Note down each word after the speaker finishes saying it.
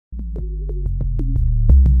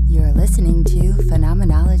listening to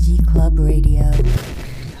Phenomenology Club Radio.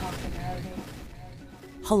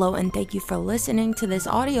 Hello and thank you for listening to this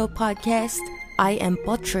audio podcast. I am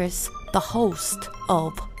Buttress, the host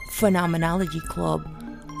of Phenomenology Club,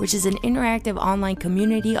 which is an interactive online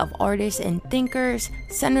community of artists and thinkers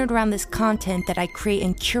centered around this content that I create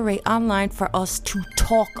and curate online for us to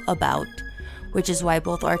talk about, which is why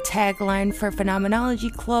both our tagline for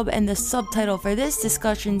Phenomenology Club and the subtitle for this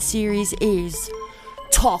discussion series is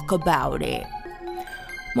Talk About It.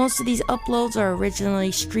 Most of these uploads are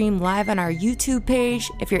originally streamed live on our YouTube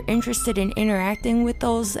page. If you're interested in interacting with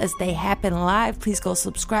those as they happen live, please go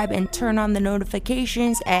subscribe and turn on the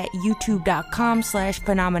notifications at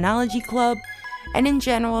youtube.com/phenomenologyclub. And in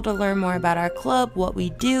general, to learn more about our club, what we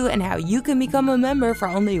do, and how you can become a member for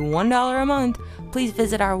only $1 a month, please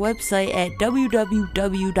visit our website at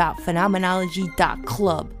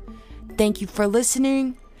www.phenomenology.club. Thank you for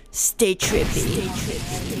listening. Stay trippy.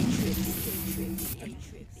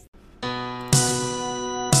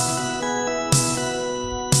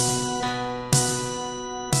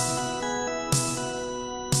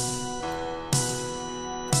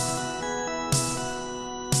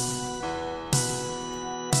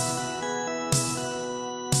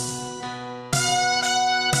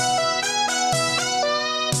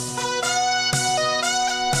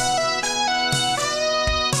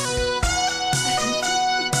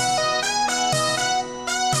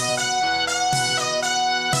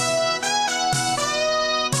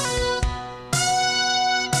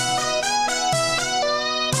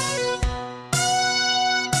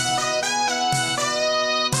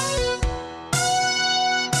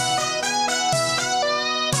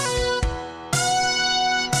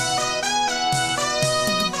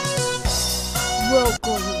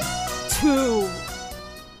 Welcome to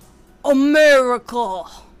America.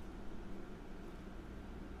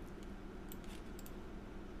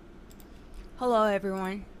 Hello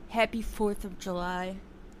everyone. Happy 4th of July.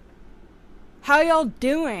 How y'all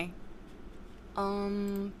doing?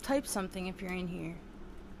 Type something if you're in here.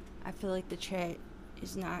 I feel like the chat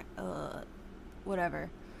is not, whatever.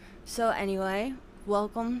 So anyway,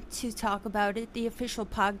 welcome to Talk About It, the official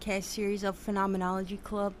podcast series of Phenomenology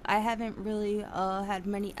Club. I haven't really had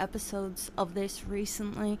many episodes of this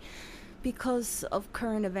recently because of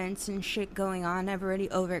current events and shit going on. I've already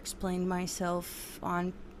over-explained myself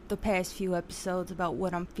on the past few episodes about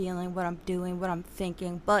what I'm feeling, what I'm doing, what I'm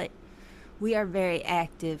thinking, but we are very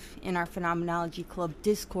active in our Phenomenology Club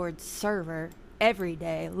Discord server every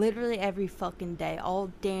day, literally every fucking day,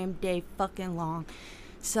 all damn day fucking long.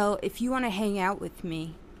 So if you want to hang out with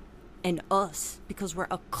me and us, because we're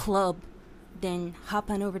a club, then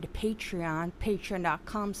hop on over to Patreon,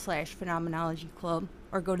 patreon.com/phenomenologyclub,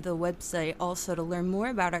 or go to the website also to learn more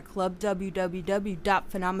about our club,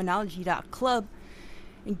 www.phenomenology.club,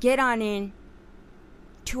 and get on in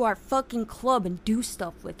to our fucking club and do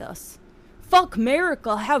stuff with us. Fuck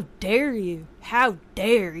America, how dare you? How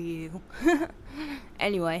dare you?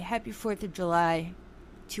 Anyway, happy 4th of July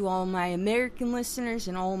to all my American listeners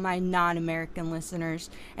and all my non-American listeners.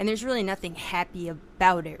 And there's really nothing happy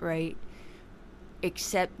about it, right?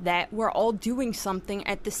 Except that we're all doing something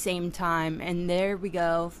at the same time. And there we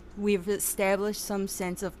go. We've established some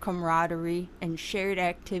sense of camaraderie and shared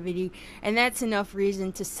activity. And that's enough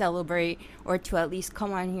reason to celebrate, or to at least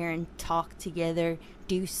come on here and talk together,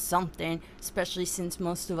 do something, especially since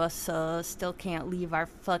most of us still can't leave our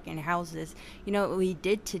fucking houses. You know what we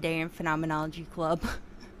did today in Phenomenology Club?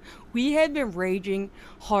 We had been raging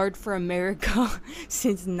hard for America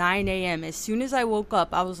since 9 a.m. As soon as I woke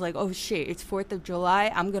up, I was like, oh shit, it's 4th of July.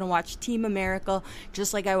 I'm going to watch Team America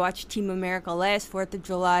just like I watched Team America last 4th of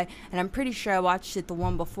July. And I'm pretty sure I watched it the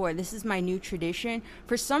one before. This is my new tradition.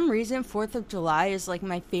 For some reason, 4th of July is like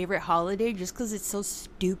my favorite holiday just because it's so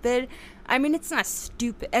stupid. I mean, it's not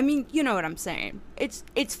stupid. I mean, you know what I'm saying.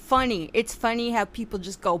 It's funny. It's funny how people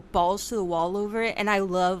just go balls to the wall over it. And I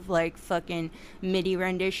love, like, fucking MIDI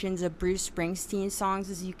renditions of Bruce Springsteen songs,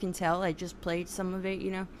 as you can tell. I just played some of it, you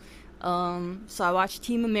know. So I watched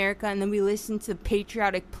Team America, and then we listened to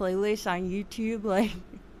patriotic playlists on YouTube, like,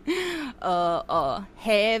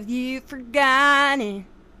 Have You Forgotten?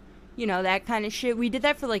 You know, that kind of shit. We did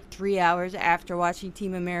that for, like, 3 hours after watching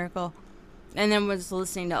Team America. And then was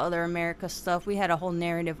listening to other America stuff. We had a whole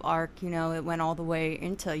narrative arc, you know, it went all the way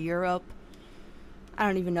into Europe. I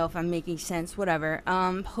don't even know if I'm making sense, whatever.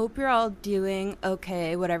 Hope you're all doing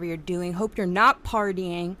okay, whatever you're doing. Hope you're not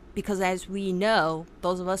partying, because as we know,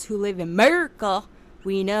 those of us who live in America,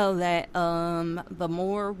 we know that the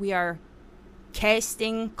more we are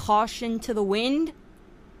casting caution to the wind.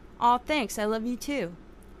 Aw, thanks, I love you too.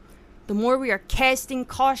 The more we are casting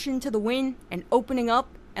caution to the wind and opening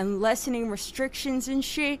up and lessening restrictions and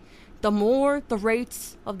shit, the more the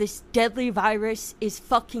rates of this deadly virus is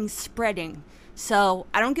fucking spreading. So,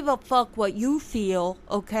 I don't give a fuck what you feel,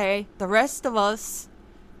 okay? The rest of us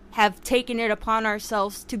have taken it upon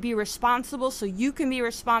ourselves to be responsible, so you can be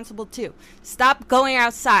responsible too. Stop going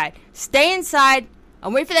outside. Stay inside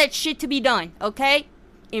and wait for that shit to be done, okay?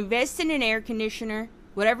 Invest in an air conditioner,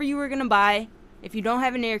 whatever you were gonna buy. If you don't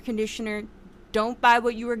have an air conditioner, don't buy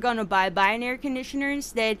what you were gonna buy. Buy an air conditioner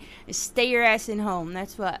instead and stay your ass in home.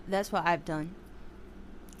 That's what I've done.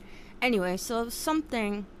 Anyway, so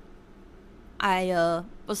something I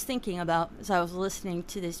was thinking about as I was listening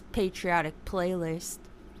to this patriotic playlist.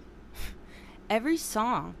 Every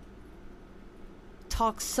song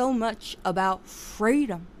talks so much about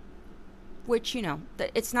freedom, which, you know,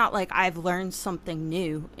 it's not like I've learned something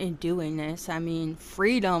new in doing this. I mean,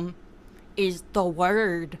 freedom is the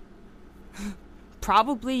word,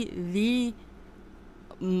 probably the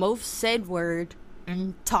most said word,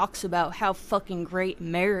 and talks about how fucking great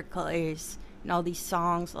America is. And all these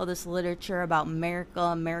songs, all this literature about America,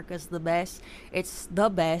 America's the best. It's the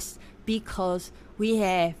best because we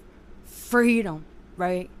have freedom,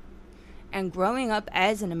 right? And growing up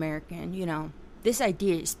as an American, you know, this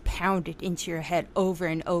idea is pounded into your head over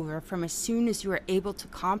and over from as soon as you are able to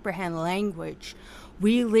comprehend language.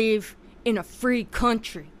 We live in a free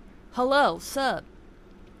country. Hello, sub.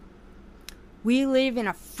 We live in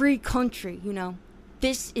a free country, you know.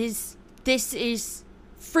 This is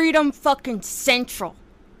freedom fucking central.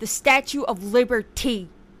 The Statue of Liberty.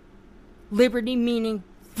 Liberty meaning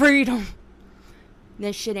freedom.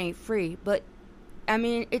 This shit ain't free, but I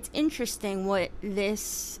mean, it's interesting what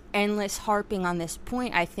this endless harping on this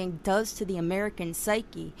point, I think, does to the American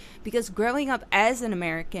psyche. Because growing up as an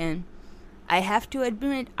American, I have to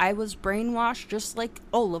admit, I was brainwashed, just like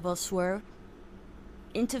all of us were,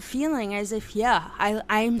 into feeling as if, yeah,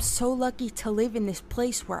 I'm so lucky to live in this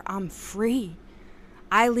place where I'm free.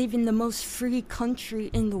 I live in the most free country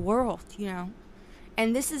in the world, you know.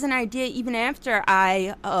 And this is an idea even after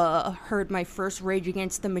I heard my first Rage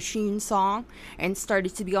Against the Machine song and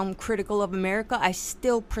started to become critical of America. I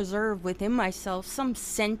still preserve within myself some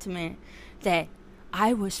sentiment that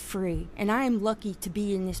I was free. And I am lucky to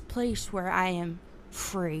be in this place where I am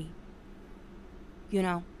free. You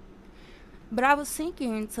know? But I was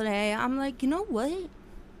thinking today, I'm like, you know what?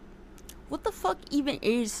 What the fuck even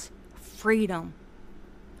is freedom?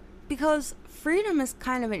 Because freedom is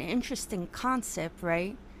kind of an interesting concept,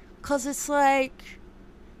 right? Because it's like,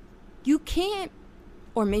 you can't,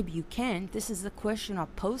 or maybe you can, this is the question I'll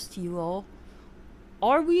pose to you all.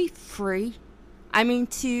 Are we free? I mean,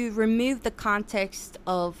 to remove the context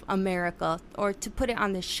of America, or to put it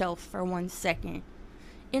on the shelf for 1 second.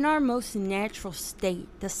 In our most natural state,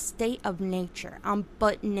 the state of nature, I'm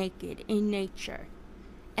butt naked in nature.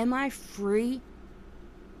 Am I free?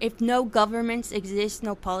 If no governments exist,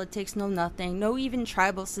 no politics, no nothing, no even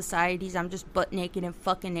tribal societies, I'm just butt naked in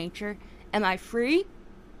fucking nature, am I free?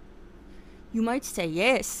 You might say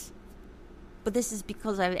yes. But this is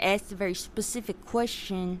because I've asked a very specific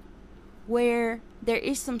question where there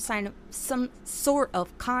is some sort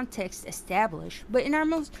of context established. But in our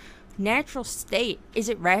most natural state, is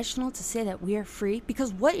it rational to say that we are free?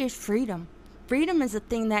 Because what is freedom? Freedom is a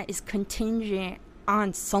thing that is contingent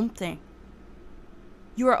on something.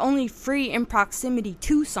 You are only free in proximity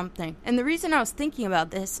to something. And the reason I was thinking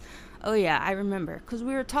about this, oh yeah, I remember, because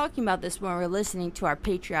we were talking about this when we were listening to our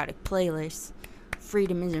patriotic playlist.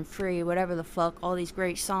 Freedom isn't free, whatever the fuck, all these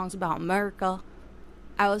great songs about America.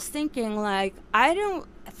 I was thinking, like, I don't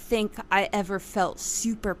think I ever felt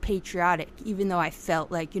super patriotic, even though I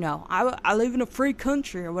felt like, you know, I live in a free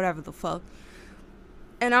country or whatever the fuck.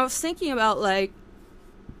 And I was thinking about, like,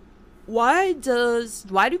 why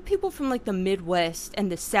do people from, like, the Midwest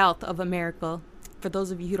and the South of America, for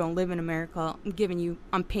those of you who don't live in America,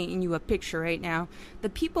 I'm painting you a picture right now. The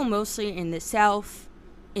people mostly in the South,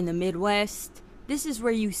 in the Midwest, this is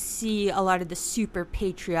where you see a lot of the super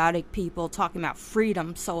patriotic people talking about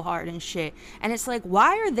freedom so hard and shit. And it's like,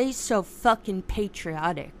 why are they so fucking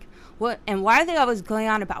patriotic? And why are they always going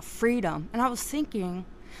on about freedom? And I was thinking,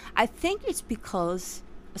 I think it's because,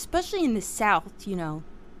 especially in the South, you know,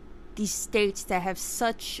 these states that have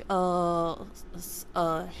such a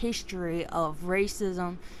history of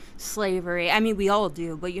racism, slavery. I mean, we all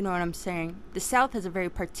do, but you know what I'm saying. The South has a very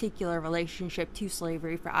particular relationship to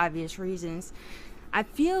slavery for obvious reasons. I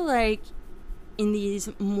feel like in these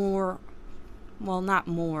more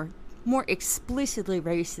explicitly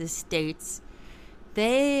racist states,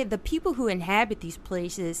 the people who inhabit these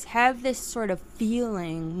places have this sort of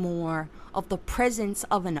feeling more of the presence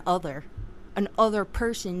of an other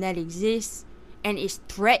person that exists and is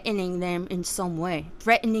threatening them in some way,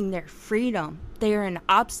 threatening their freedom. They are an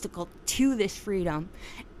obstacle to this freedom.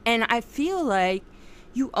 And I feel like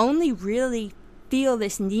you only really feel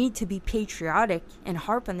this need to be patriotic and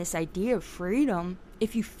harp on this idea of freedom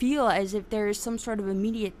if you feel as if there is some sort of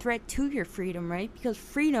immediate threat to your freedom, right? Because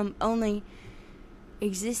freedom only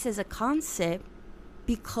exists as a concept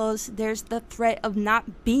because there's the threat of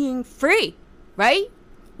not being free, right?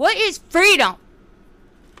 What is freedom?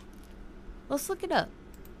 Let's look it up.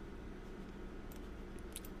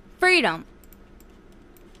 Freedom.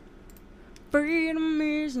 Freedom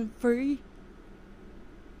isn't free.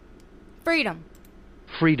 Freedom.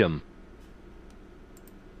 Freedom.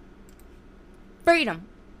 Freedom.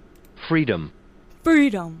 Freedom.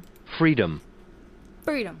 Freedom. Freedom.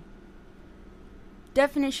 Freedom.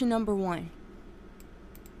 Definition number 1.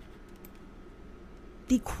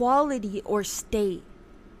 The quality or state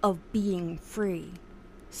of being free,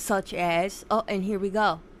 such as, oh, and here we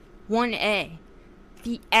go. 1A.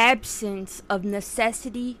 The absence of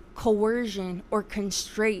necessity, coercion, or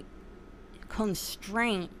constraint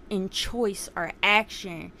in choice or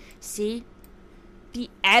action. See? The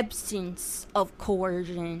absence of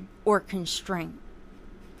coercion or constraint.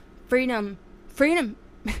 Freedom freedom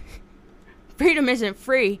isn't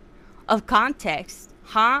free of context,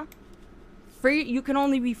 huh? Free, you can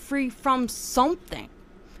only be free from something.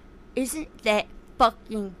 Isn't that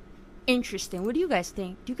fucking interesting? What do you guys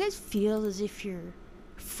think? Do you guys feel as if you're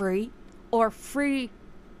free, or free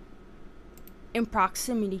in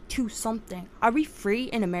proximity to something? Are we free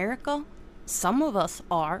in America? Some of us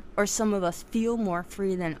are, or some of us feel more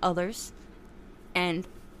free than others, and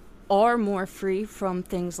are more free from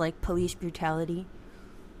things like police brutality,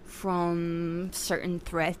 from certain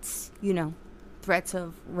threats, you know, threats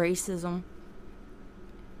of racism,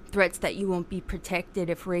 threats that you won't be protected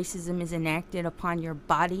if racism is enacted upon your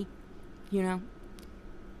body, you know.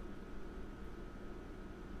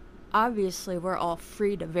 Obviously, we're all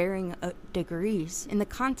free to varying degrees. In the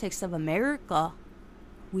context of America,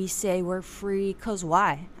 we say we're free because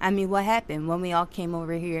why? I mean, what happened when we all came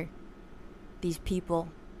over here? These people.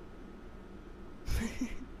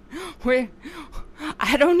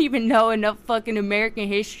 I don't even know enough fucking American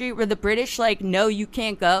history where the British, like, no, you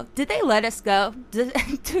can't go. Did they let us go?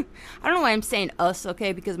 I don't know why I'm saying us,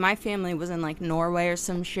 okay? Because my family was in, like, Norway or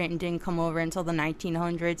some shit and didn't come over until the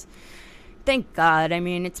 1900s. Thank God. I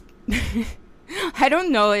mean, it's... I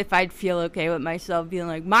don't know if I'd feel okay with myself being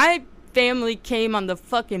like, my family came on the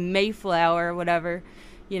fucking Mayflower or whatever,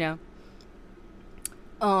 you know.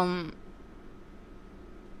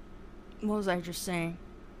 What was I just saying?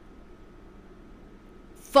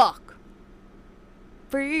 Fuck.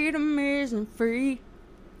 Freedom isn't free.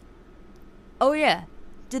 Oh yeah.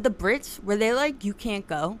 Did the Brits, were they like, you can't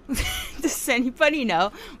go? Does anybody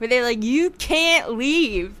know? Were they like, you can't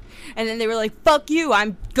leave? And then they were like, fuck you,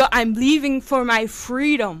 I'm leaving for my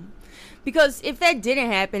freedom. Because if that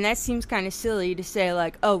didn't happen, that seems kind of silly to say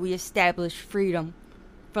like, oh, we established freedom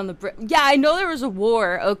from the Brit. Yeah, I know there was a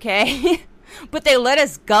war, okay? But they let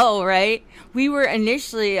us go, right? We were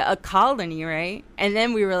initially a colony, right? And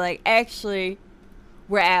then we were like, actually,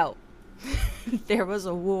 we're out. There was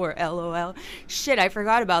a war, LOL. Shit, I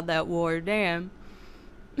forgot about that war, damn.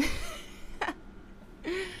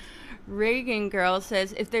 Reagan Girl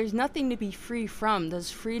says, if there's nothing to be free from,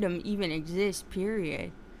 does freedom even exist,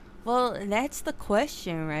 period? Well, that's the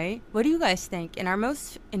question, right? What do you guys think? In our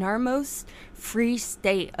most free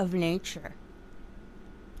state of nature,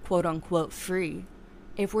 quote unquote free,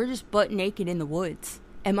 if we're just butt naked in the woods,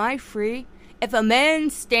 am I free? If a man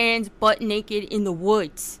stands butt naked in the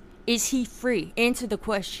woods, is he free? Answer the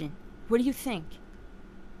question. What do you think?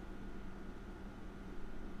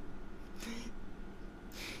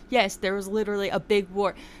 Yes, there was literally a big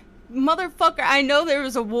war. Motherfucker, I know there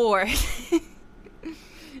was a war.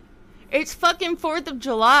 It's fucking 4th of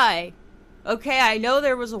July. Okay, I know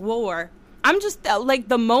there was a war. I'm just, like,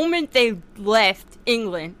 the moment they left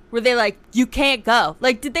England, were they like, you can't go?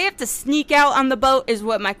 Like, did they have to sneak out on the boat, is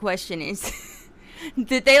what my question is.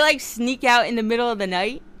 Did they, like, sneak out in the middle of the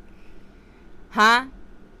night? Huh?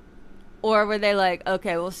 Or were they like,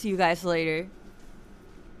 okay, we'll see you guys later.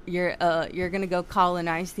 You're gonna go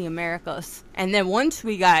colonize the Americas. And then once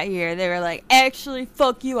we got here, they were like, actually,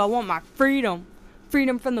 fuck you, I want my freedom.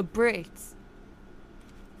 Freedom from the Brits.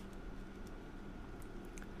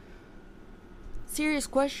 Serious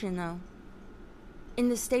question, though. In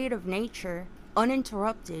the state of nature,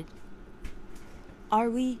 uninterrupted, are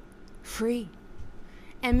we free?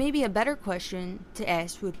 And maybe a better question to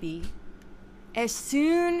ask would be, as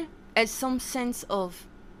soon as some sense of...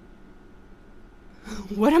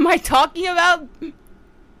 What am I talking about?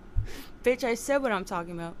 Bitch, I said what I'm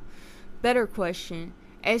talking about. Better question.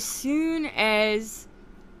 As soon as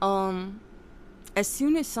some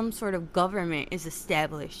sort of government is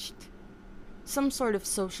established, some sort of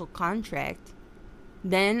social contract,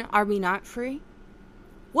 then are we not free?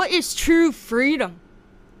 What is true freedom?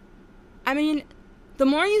 I mean, the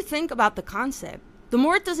more you think about the concept, the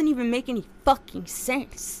more it doesn't even make any fucking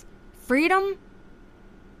sense. Freedom?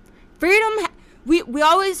 We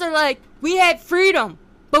always are like, we had freedom,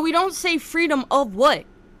 but we don't say freedom of what?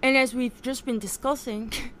 And as we've just been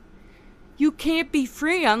discussing, you can't be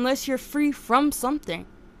free unless you're free from something.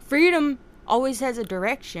 Freedom always has a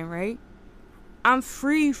direction, right? I'm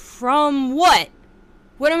free from what?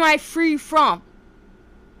 What am I free from?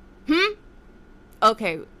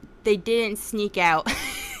 Okay, they didn't sneak out.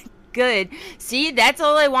 Good. See, that's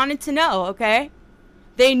all I wanted to know, okay?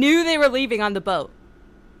 They knew they were leaving on the boat.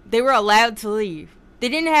 They were allowed to leave. They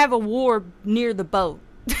didn't have a war near the boat.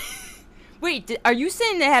 Wait, are you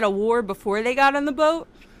saying they had a war before they got on the boat?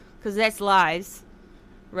 Because that's lies,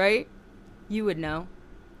 right? You would know.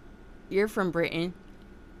 You're from Britain.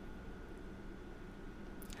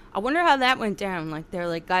 I wonder how that went down. Like, they're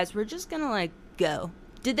like, guys, we're just gonna, like, go.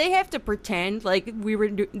 Did they have to pretend like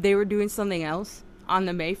they were doing something else on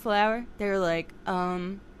the Mayflower? They were like,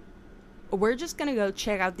 we're just gonna go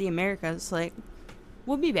check out the Americas. Like,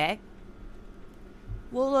 we'll be back.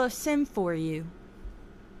 We'll send for you.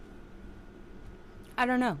 I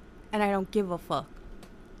don't know. And I don't give a fuck.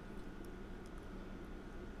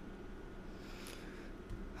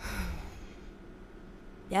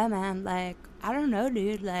 Yeah, man, like, I don't know,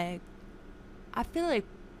 dude, like, I feel like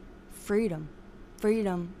freedom.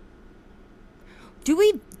 Do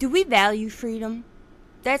we value freedom?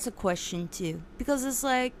 That's a question, too. Because it's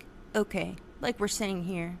like, okay, like we're saying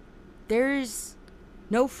here, there's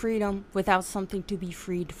no freedom without something to be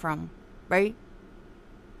freed from, right?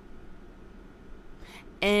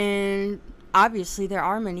 And obviously there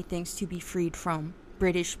are many things to be freed from.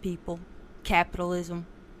 British people, capitalism,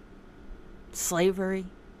 slavery,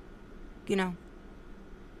 you know.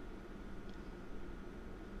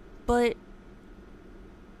 But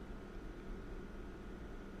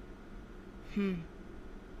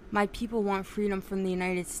my people want freedom from the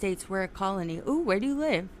United States. We're a colony. Ooh, where do you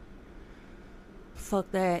live?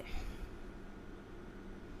 Fuck that.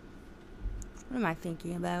 What am I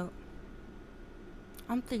thinking about?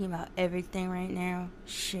 I'm thinking about everything right now.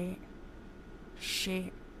 Shit.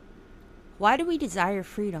 Why do we desire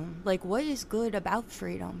freedom? Like, what is good about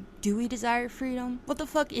freedom? Do we desire freedom? What the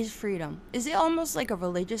fuck is freedom? Is it almost like a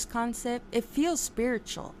religious concept? It feels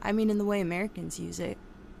spiritual. I mean, in the way Americans use it.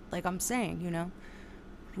 Like I'm saying, you know.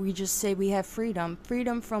 We just say we have freedom.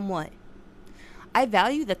 Freedom from what? I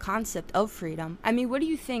value the concept of freedom. I mean, what do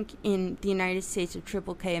you think in the United States of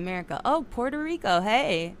Triple K America? Oh, Puerto Rico,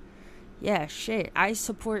 hey. Yeah, shit. I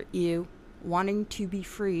support you wanting to be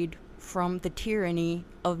freed from the tyranny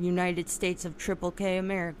of United States of Triple K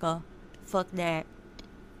America. Fuck that.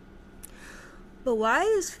 But why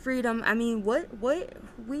is freedom, I mean,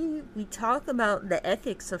 we talk about the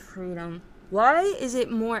ethics of freedom. Why is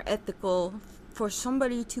it more ethical for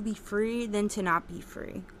somebody to be free than to not be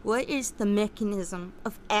free? What is the mechanism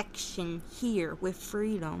of action here with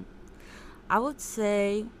freedom? I would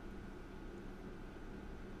say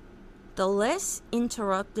the less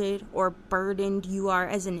interrupted or burdened you are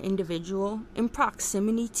as an individual in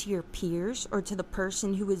proximity to your peers or to the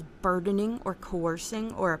person who is burdening or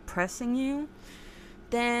coercing or oppressing you,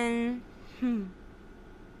 then,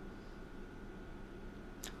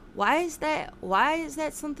 Why is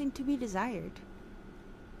that something to be desired?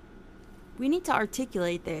 We need to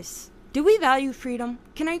articulate this. Do we value freedom?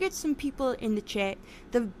 Can I get some people in the chat?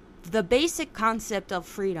 The basic concept of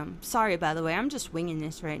freedom. Sorry, by the way, I'm just winging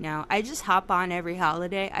this right now. I just hop on every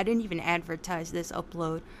holiday. I didn't even advertise this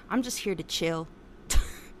upload. I'm just here to chill.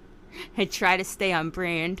 And try to stay on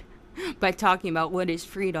brand by talking about what is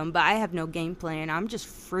freedom. But I have no game plan. I'm just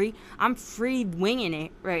free. I'm free winging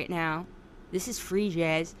it right now. This is free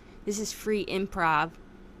jazz. This is free improv.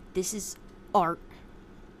 This is art.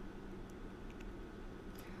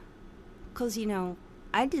 Because, you know,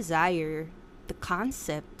 I desire the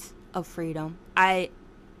concept of freedom. I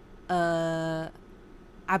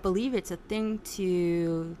believe it's a thing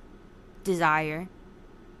to desire,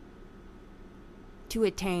 to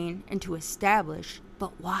attain, and to establish.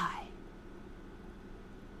 But why?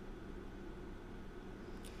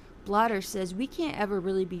 Blotter says, we can't ever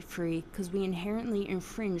really be free because we inherently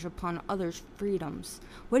infringe upon others' freedoms.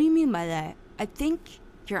 What do you mean by that? I think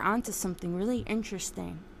you're onto something really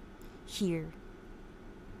interesting here.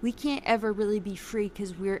 we can't ever really be free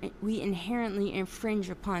because we inherently infringe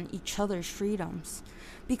upon each other's freedoms.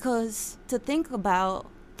 Because to think about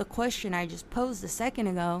the question I just posed a second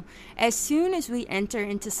ago, as soon as we enter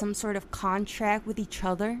into some sort of contract with each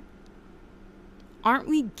other, aren't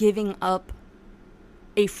we giving up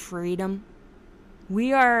a freedom?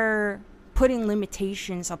 We are putting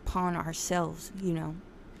limitations upon ourselves, you know.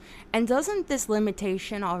 And doesn't this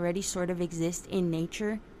limitation already sort of exist in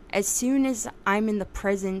nature? As soon as I'm in the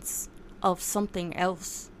presence of something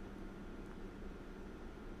else,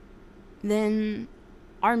 then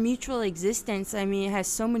our mutual existence, I mean, it has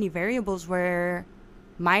so many variables where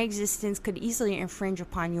my existence could easily infringe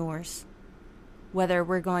upon yours. Whether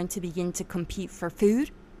we're going to begin to compete for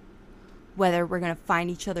food, whether we're going to find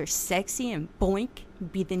each other sexy and boink,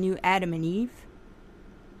 be the new Adam and Eve.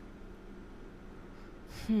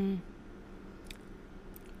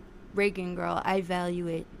 Reagan girl, I value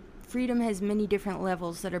it. Freedom has many different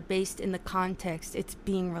levels that are based in the context it's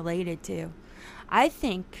being related to. I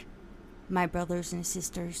think, my brothers and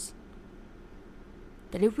sisters,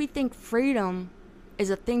 that if we think freedom is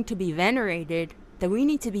a thing to be venerated, then we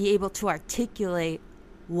need to be able to articulate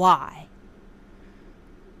why.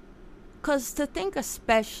 Because to think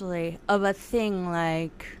especially of a thing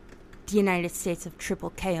like the United States of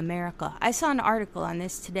Triple K America, I saw an article on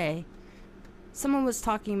this today. Someone was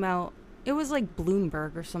talking about, it was like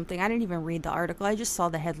Bloomberg or something. I didn't even read the article. I just saw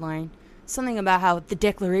the headline. Something about how the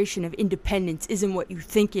Declaration of Independence isn't what you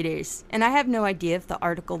think it is. And I have no idea if the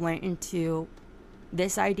article went into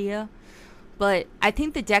this idea. But I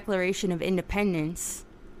think the Declaration of Independence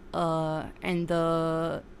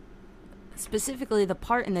and specifically the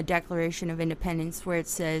part in the Declaration of Independence where it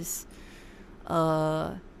says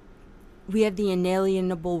we have the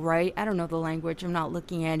inalienable right, I don't know the language, I'm not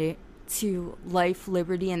looking at it, to life,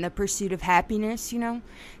 liberty, and the pursuit of happiness, you know?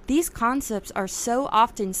 These concepts are so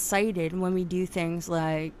often cited when we do things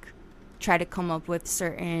like try to come up with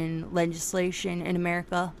certain legislation in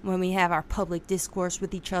America, when we have our public discourse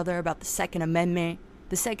with each other about the Second Amendment.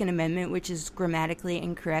 The Second Amendment, which is grammatically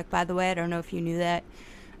incorrect, by the way. I don't know if you knew that.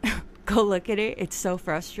 Go look at it. It's so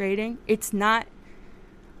frustrating. It's not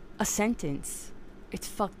a sentence. It's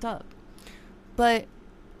fucked up. But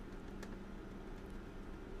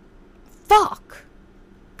fuck!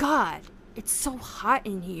 God, it's so hot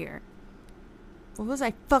in here. What was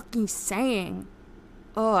I fucking saying?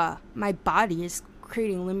 My body is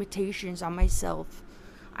creating limitations on myself.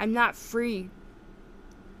 I'm not free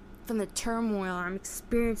from the turmoil I'm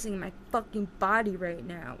experiencing in my fucking body right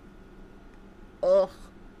now. Ugh.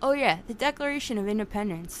 Oh yeah, the Declaration of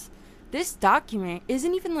Independence. This document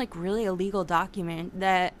isn't even like really a legal document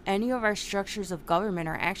that any of our structures of government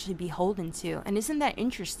are actually beholden to. And isn't that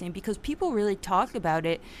interesting? Because people really talk about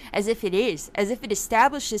it as if it is, as if it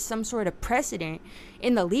establishes some sort of precedent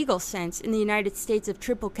in the legal sense in the United States of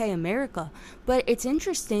Triple K America. But it's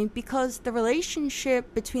interesting because the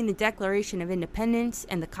relationship between the Declaration of Independence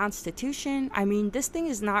and the Constitution, I mean, this thing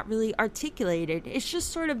is not really articulated. It's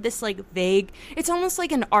just sort of this like vague, it's almost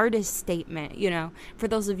like an artist statement, you know, for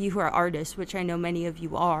those of you who are artists, which I know many of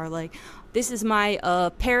you are. Like, this is my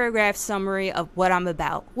paragraph summary of what I'm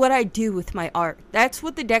about, what I do with my art. That's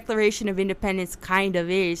what the Declaration of Independence kind of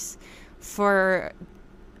is for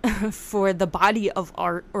the body of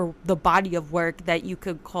art or the body of work that you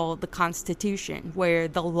could call the Constitution, where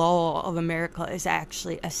the law of America is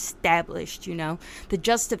actually established, you know. The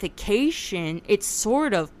justification, it's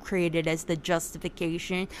sort of created as the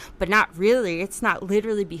justification, but not really. It's not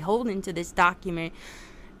literally beholden to this document.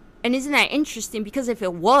 And isn't that interesting? Because if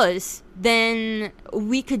it was, then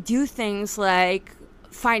we could do things like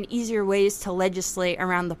find easier ways to legislate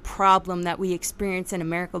around the problem that we experience in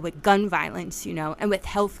America with gun violence, you know, and with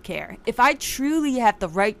healthcare. If I truly have the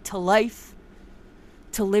right to life,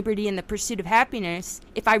 to liberty, and the pursuit of happiness,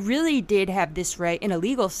 if I really did have this right in a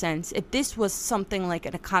legal sense, if this was something like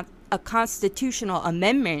a constitutional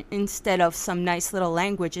amendment instead of some nice little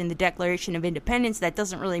language in the Declaration of Independence that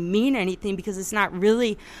doesn't really mean anything because it's not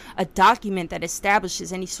really a document that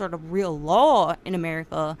establishes any sort of real law in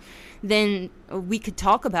America, then we could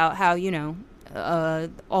talk about how, you know,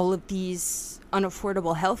 all of these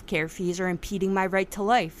unaffordable healthcare fees are impeding my right to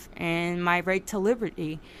life and my right to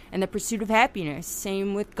liberty and the pursuit of happiness.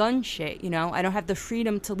 Same with gun shit, you know. I don't have the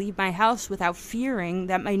freedom to leave my house without fearing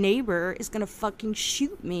that my neighbor is gonna fucking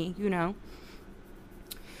shoot me, you know.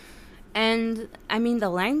 And, I mean, the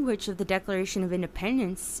language of the Declaration of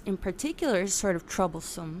Independence in particular is sort of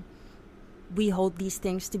troublesome. We hold these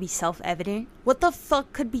things to be self-evident. What the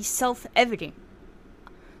fuck could be self-evident?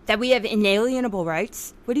 That we have inalienable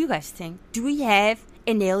rights? What do you guys think? Do we have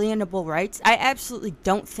inalienable rights. I absolutely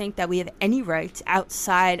don't think that we have any rights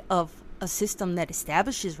outside of a system that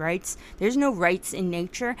establishes rights. There's no rights in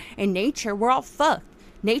nature. In nature, we're all fucked.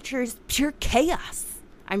 Nature is pure chaos.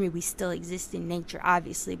 I mean, we still exist in nature,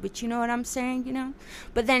 obviously, but you know what I'm saying, you know?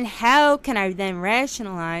 But then how can I then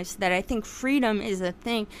rationalize that I think freedom is a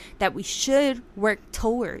thing that we should work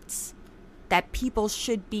towards, that people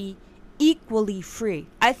should be equally free?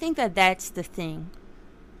 I think that that's the thing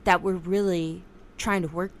that we're really trying to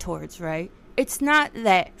work towards, right? It's not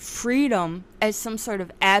that freedom as some sort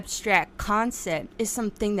of abstract concept is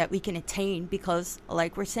something that we can attain because,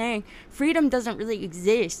 like we're saying, freedom doesn't really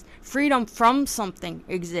exist. Freedom from something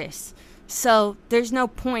exists. So there's no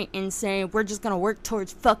point in saying we're just going to work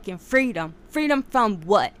towards fucking freedom. Freedom from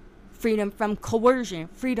what? Freedom from coercion.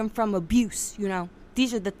 Freedom from abuse, you know?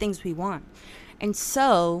 These are the things we want. And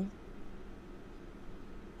so,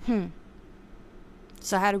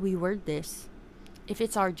 so how do we word this? If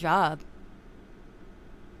it's our job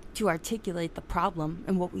to articulate the problem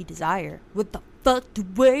and what we desire, what the fuck do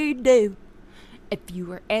we do? If you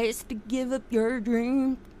were asked to give up your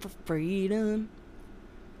dream for freedom.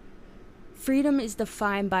 Freedom is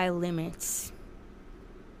defined by limits.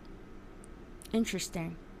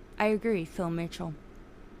 Interesting. I agree, Phil Mitchell.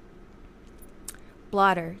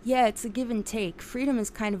 Blotter. Yeah, it's a give and take. Freedom is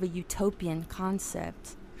kind of a utopian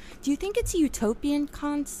concept. Do you think it's a utopian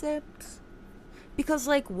concept? Because,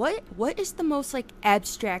 like, what is the most, like,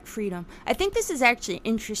 abstract freedom? I think this is actually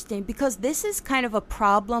interesting because this is kind of a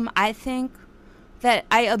problem, I think, that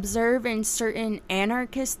I observe in certain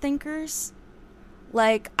anarchist thinkers.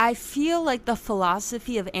 Like, I feel like the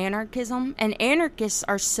philosophy of anarchism, and anarchists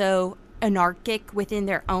are so anarchic within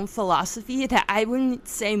their own philosophy that I wouldn't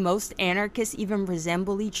say most anarchists even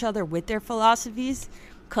resemble each other with their philosophies.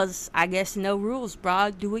 Because I guess no rules,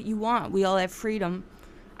 bro. Do what you want. We all have freedom.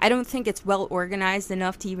 I don't think it's well organized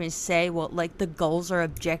enough to even say what, like, the goals or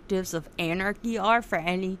objectives of anarchy are for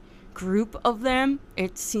any group of them.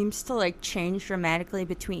 It seems to, like, change dramatically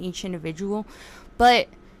between each individual. But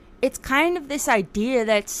it's kind of this idea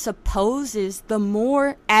that supposes the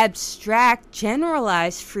more abstract,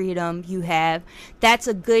 generalized freedom you have, that's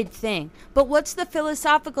a good thing. But what's the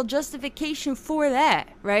philosophical justification for that,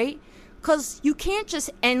 right? Because you can't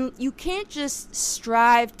just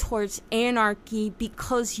strive towards anarchy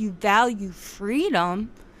because you value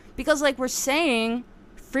freedom. Because, like we're saying,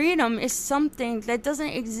 freedom is something that doesn't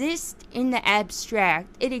exist in the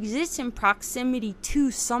abstract. It exists in proximity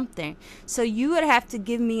to something. So you would have to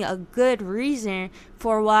give me a good reason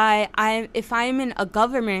for why if I'm in a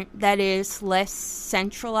government that is less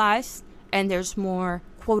centralized and there's more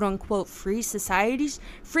quote-unquote free societies,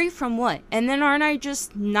 free from what? And then aren't I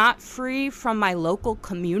just not free from my local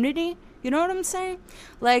community? You know what I'm saying?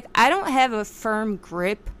 Like, I don't have a firm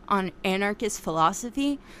grip on anarchist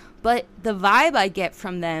philosophy, but the vibe I get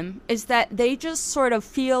from them is that they just sort of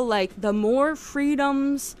feel like the more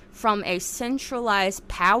freedoms from a centralized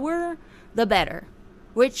power, the better.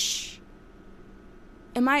 Which,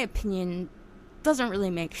 in my opinion, doesn't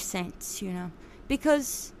really make sense, you know?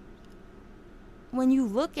 Because when you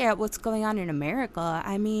look at what's going on in America,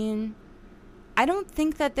 I mean, I don't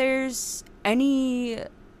think that there's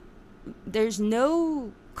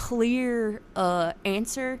no clear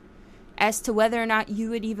answer as to whether or not you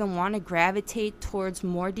would even want to gravitate towards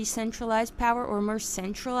more decentralized power or more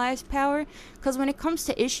centralized power. Because when it comes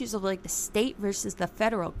to issues of, like, the state versus the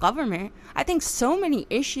federal government, I think so many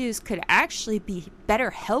issues could actually be better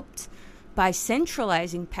helped by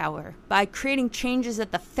centralizing power, by creating changes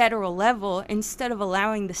at the federal level instead of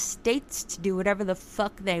allowing the states to do whatever the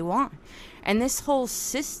fuck they want. And this whole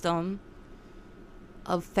system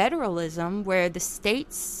of federalism, where the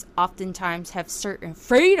states oftentimes have certain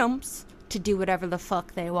freedoms to do whatever the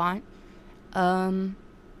fuck they want,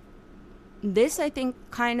 this, I think,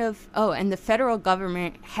 kind of, and the federal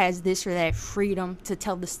government has this or that freedom to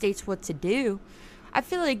tell the states what to do. I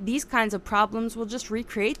feel like these kinds of problems will just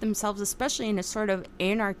recreate themselves, especially in a sort of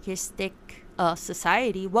anarchistic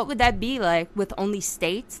society. What would that be like with only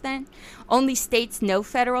states then? Only states, no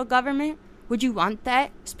federal government? Would you want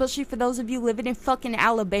that? Especially for those of you living in fucking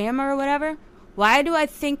Alabama or whatever? Why do I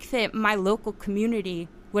think that my local community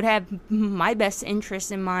would have my best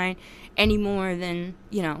interests in mind any more than,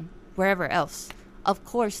 you know, wherever else? Of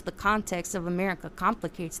course, the context of America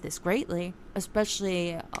complicates this greatly,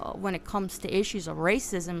 especially when it comes to issues of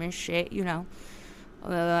racism and shit, you know.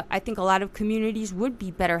 I think a lot of communities would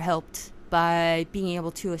be better helped by being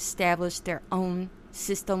able to establish their own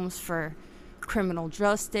systems for criminal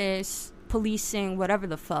justice, policing, whatever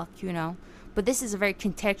the fuck, you know. But this is a very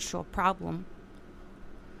contextual problem.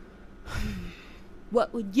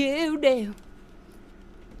 What would you do?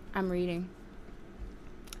 I'm reading.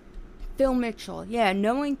 Phil Mitchell. Yeah,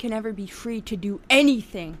 no one can ever be free to do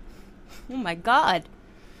anything. Oh my god.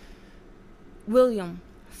 William.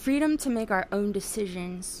 Freedom to make our own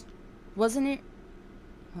decisions. Wasn't it...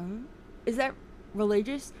 Huh? Is that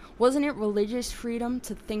religious? Wasn't it religious freedom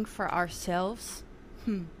to think for ourselves?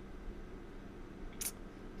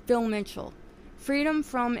 Phil Mitchell. Freedom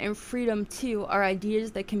from and freedom to are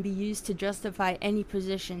ideas that can be used to justify any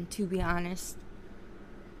position, to be honest.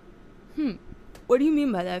 What do you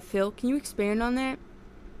mean by that, Phil? Can you expand on that?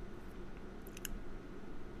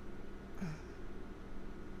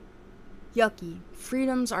 Yucky.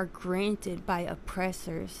 Freedoms are granted by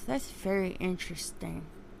oppressors. That's very interesting.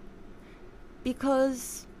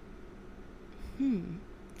 Because,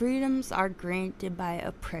 freedoms are granted by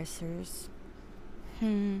oppressors.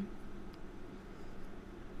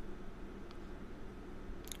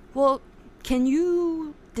 Well, can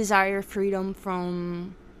you desire freedom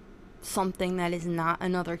from something that is not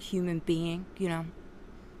another human being, you know?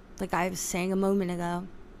 Like I was saying a moment ago,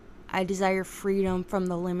 I desire freedom from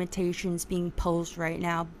the limitations being posed right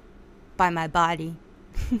now by my body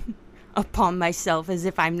upon myself, as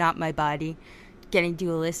if I'm not my body. Getting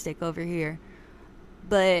dualistic over here.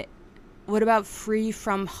 But what about free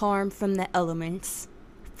from harm from the elements?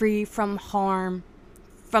 Free from harm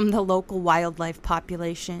from the local wildlife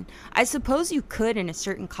population? I suppose you could in a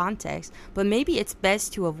certain context, but maybe it's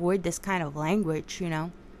best to avoid this kind of language, you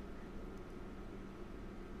know?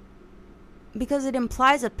 Because it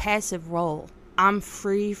implies a passive role. I'm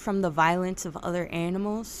free from the violence of other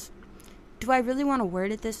animals. Do I really want to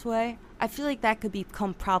word it this way? I feel like that could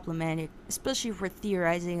become problematic, especially if we're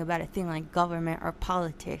theorizing about a thing like government or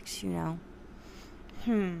politics, you know?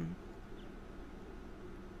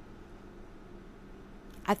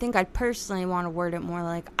 I think I'd personally want to word it more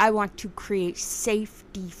like, I want to create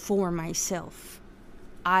safety for myself.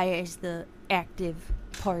 I as the active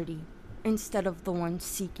party, instead of the one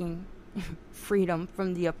seeking freedom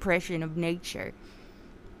from the oppression of nature.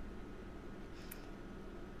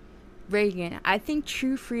 Reagan. I think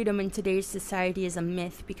true freedom in today's society is a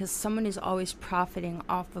myth because someone is always profiting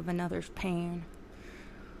off of another's pain.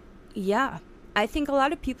 Yeah, I think a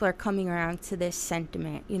lot of people are coming around to this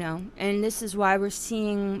sentiment, you know, and this is why we're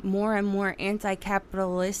seeing more and more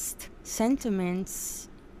anti-capitalist sentiments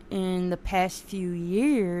in the past few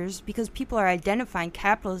years, because people are identifying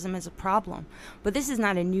capitalism as a problem. But this is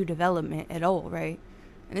not a new development at all, right?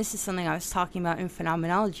 And this is something I was talking about in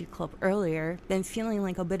Phenomenology Club earlier. Been feeling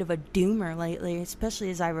like a bit of a doomer lately, especially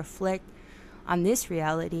as I reflect on this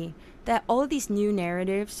reality, that all of these new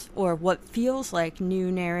narratives, or what feels like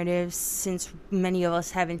new narratives since many of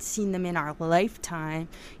us haven't seen them in our lifetime,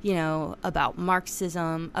 you know, about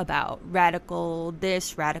Marxism, about radical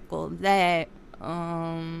this, radical that,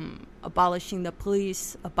 abolishing the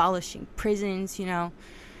police, abolishing prisons, you know.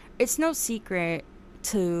 It's no secret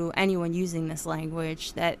to anyone using this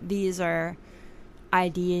language that these are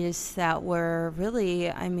ideas that were really,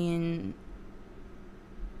 I mean,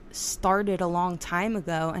 started a long time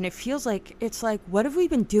ago, and it feels like, it's like, what have we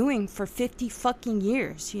been doing for 50 fucking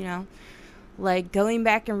years, you know? Like, going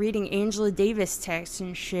back and reading Angela Davis texts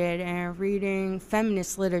and shit, and reading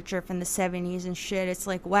feminist literature from the 70s and shit. It's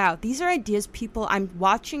like, wow, these are ideas people I'm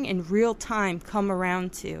watching in real time come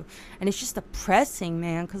around to. And it's just depressing,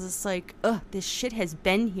 man, because it's like, ugh, this shit has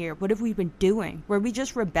been here. What have we been doing? Were we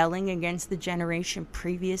just rebelling against the generation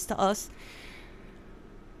previous to us?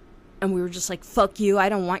 And we were just like, fuck you, I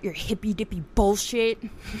don't want your hippy-dippy bullshit.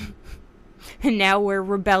 And now we're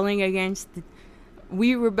rebelling against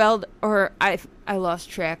we rebelled, or I lost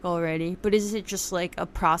track already, but is it just like a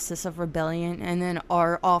process of rebellion, and then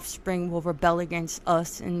our offspring will rebel against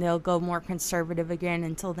us, and they'll go more conservative again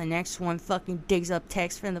until the next one fucking digs up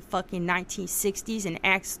text from the fucking 1960s and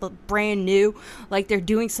acts brand new, like they're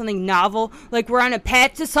doing something novel, like we're on a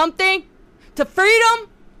path to something? To freedom?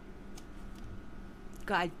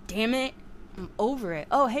 God damn it. I'm over it.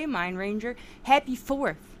 Oh, hey, Mind Ranger. Happy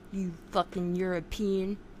 4th, you fucking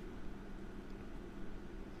European.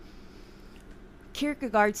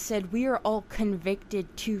 Kierkegaard said, we are all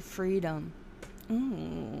convicted to freedom.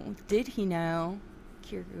 Ooh, did he now?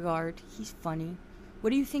 Kierkegaard, he's funny. What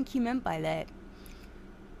do you think he meant by that?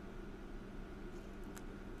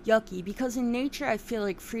 Yucky, because in nature I feel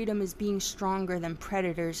like freedom is being stronger than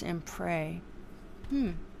predators and prey.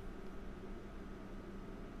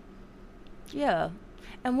 Yeah.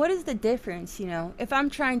 And what is the difference, you know, if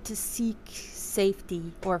I'm trying to seek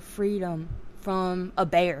safety or freedom from a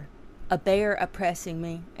bear oppressing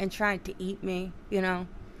me and trying to eat me, you know?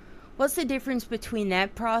 What's the difference between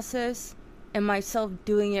that process and myself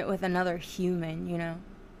doing it with another human, you know?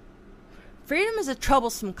 Freedom is a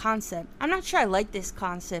troublesome concept. I'm not sure I like this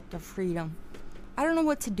concept of freedom. I don't know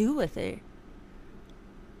what to do with it.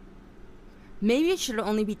 Maybe it should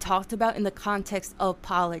only be talked about in the context of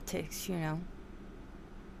politics, you know?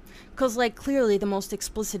 Because, like, clearly the most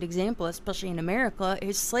explicit example, especially in America,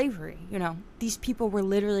 is slavery, you know? These people were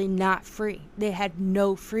literally not free. They had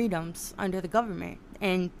no freedoms under the government.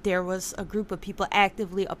 And there was a group of people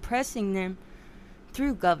actively oppressing them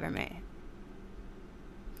through government.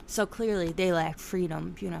 So clearly they lack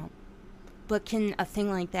freedom, you know? But can a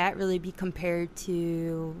thing like that really be compared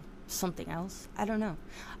to something else? I don't know.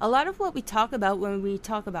 A lot of what we talk about when we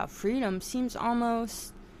talk about freedom seems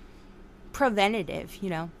almost preventative, you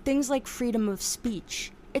know? Things like freedom of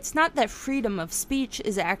speech. It's not that freedom of speech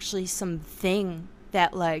is actually something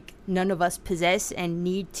that, like, none of us possess and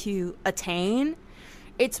need to attain.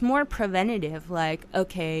 It's more preventative, like,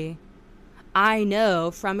 okay, I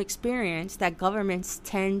know from experience that governments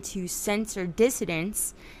tend to censor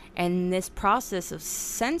dissidents, and this process of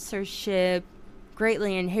censorship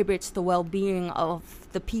greatly inhibits the well-being of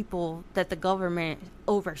the people that the government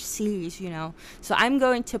oversees, you know. So I'm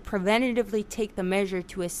going to preventatively take the measure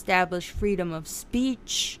to establish freedom of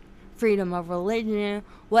speech, freedom of religion,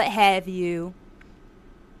 what have you,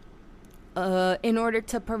 in order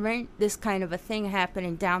to prevent this kind of a thing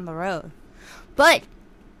happening down the road. But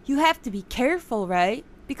you have to be careful, right?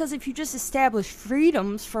 Because if you just establish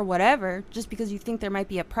freedoms for whatever, just because you think there might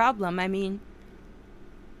be a problem, I mean,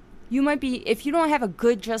 you might be, if you don't have a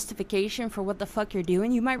good justification for what the fuck you're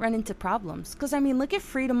doing, you might run into problems. Because, I mean, look at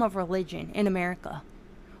freedom of religion in America.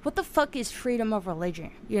 What the fuck is freedom of religion,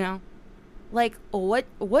 you know? Like, what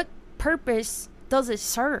purpose does it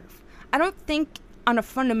serve? I don't think on a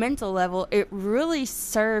fundamental level it really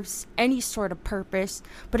serves any sort of purpose.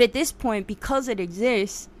 But at this point, because it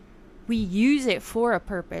exists, we use it for a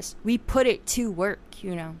purpose. We put it to work,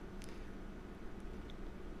 you know?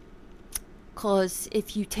 Because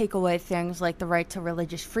if you take away things like the right to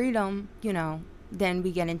religious freedom, you know, then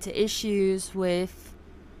we get into issues with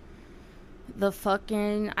the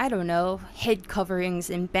fucking, I don't know, head coverings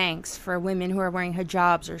in banks for women who are wearing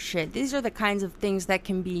hijabs or shit. These are the kinds of things that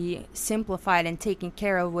can be simplified and taken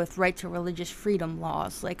care of with right to religious freedom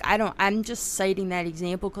laws. Like, I'm just citing that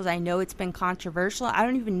example because I know it's been controversial. I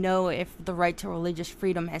don't even know if the right to religious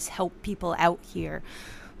freedom has helped people out here.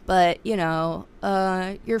 But, you know,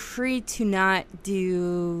 you're free to not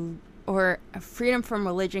do, or freedom from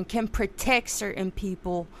religion can protect certain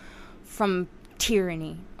people from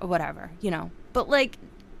tyranny or whatever, you know. But, like,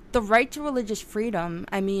 the right to religious freedom,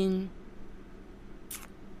 I mean,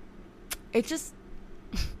 it just,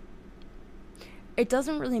 it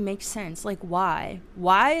doesn't really make sense. Like, why?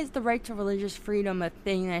 Why is the right to religious freedom a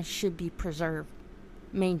thing that should be preserved,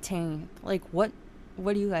 maintained? Like, what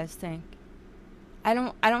do you guys think? I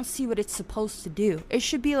don't see what it's supposed to do. It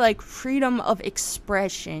should be like freedom of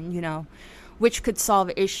expression, you know, which could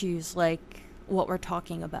solve issues like what we're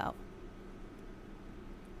talking about.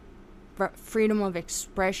 Freedom of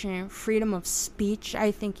expression, freedom of speech,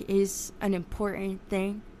 I think is an important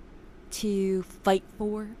thing to fight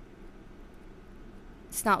for.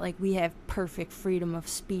 It's not like we have perfect freedom of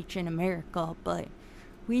speech in America, but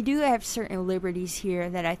we do have certain liberties here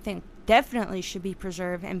that I think definitely should be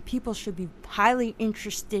preserved, and people should be highly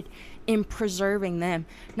interested in preserving them,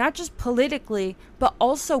 not just politically but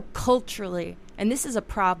also culturally. And this is a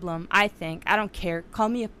problem, I think. I don't care, call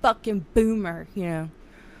me a fucking boomer, you know,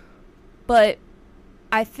 but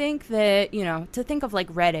I think that, you know, to think of like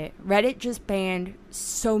Reddit just banned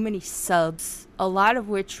so many subs, a lot of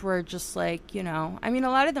which were just like, you know, I mean, a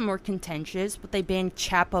lot of them were contentious, but they banned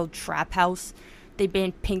Chapo Trap House, they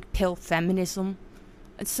banned Pink Pill Feminism,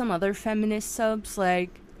 some other feminist subs.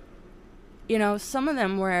 Like, you know, some of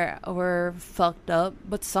them were fucked up,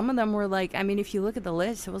 but some of them were like, I mean, if you look at the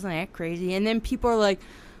list, it wasn't that crazy. And then people are like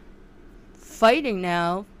fighting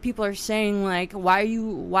now. People are saying like,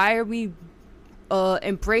 why are we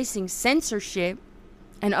embracing censorship?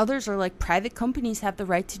 And others are like, private companies have the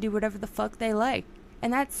right to do whatever the fuck they like.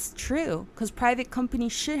 And that's true, because private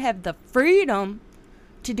companies should have the freedom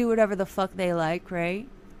to do whatever the fuck they like, right?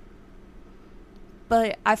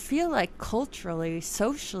 But I feel like culturally,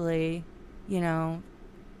 socially, you know,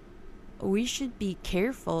 we should be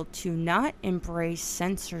careful to not embrace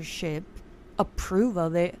censorship, approve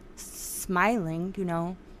of it, smiling, you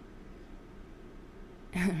know.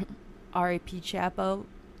 R.I.P. Chapo.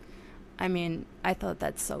 I mean, I thought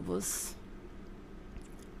that sub was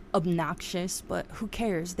obnoxious, but who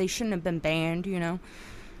cares? They shouldn't have been banned, you know.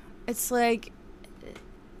 It's like,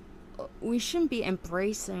 we shouldn't be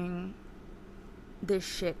embracing this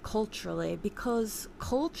shit culturally, because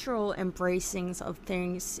cultural embracings of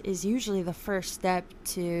things is usually the first step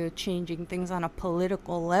to changing things on a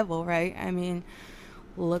political level, right? I mean,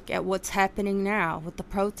 look at what's happening now with the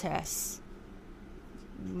protests.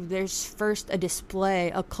 There's first a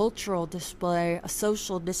display, a cultural display, a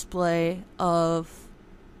social display of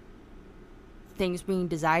things being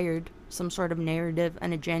desired, some sort of narrative,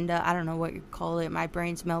 an agenda, I don't know what you call it, my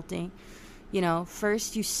brain's melting. You know,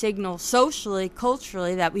 first you signal socially,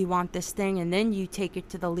 culturally that we want this thing, and then you take it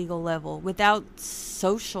to the legal level. Without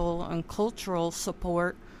social and cultural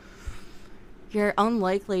support, you're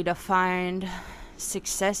unlikely to find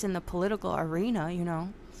success in the political arena, you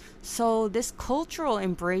know. So this cultural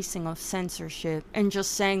embracing of censorship and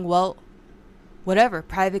just saying, well, whatever,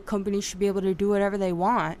 private companies should be able to do whatever they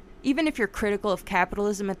want, even if you're critical of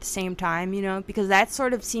capitalism at the same time, you know, because that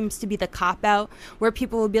sort of seems to be the cop-out where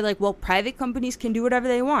people will be like, well, private companies can do whatever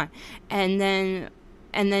they want. And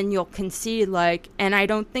then you'll concede, like, and I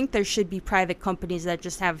don't think there should be private companies that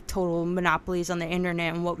just have total monopolies on the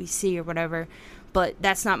internet and what we see or whatever. But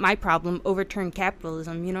that's not my problem. Overturn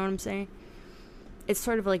capitalism, you know what I'm saying? It's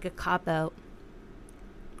sort of like a cop-out.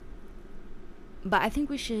 But I think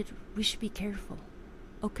we should be careful,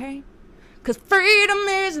 okay? 'Cause freedom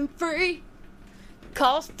isn't free,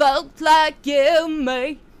 'cause folks like you and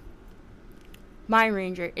me. Mind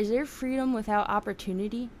Ranger, is there freedom without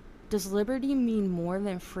opportunity? Does liberty mean more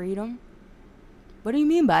than freedom? What do you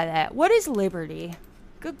mean by that? What is liberty?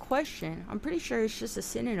 Good question. I'm pretty sure it's just a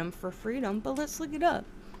synonym for freedom, but let's look it up.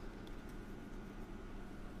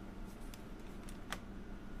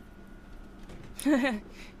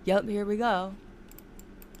 Yup, here we go.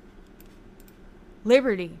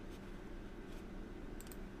 Liberty.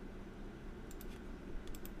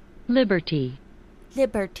 Liberty.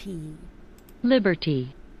 Liberty.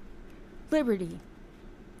 Liberty. Liberty.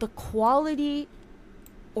 The quality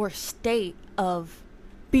or state of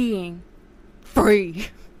being free.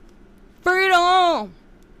 Freedom!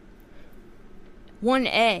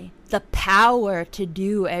 1A. The power to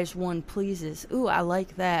do as one pleases. Ooh, I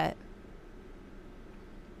like that.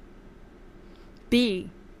 B.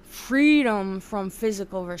 Freedom from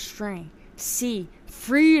physical restraint. C.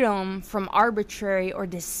 Freedom from arbitrary or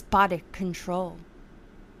despotic control.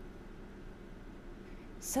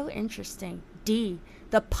 So interesting. D.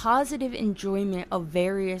 The positive enjoyment of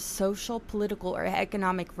various social, political, or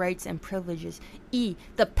economic rights and privileges. E.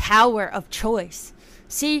 The power of choice.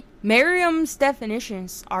 See, Merriam's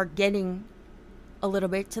definitions are getting a little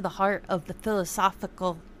bit to the heart of the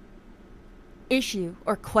philosophical issue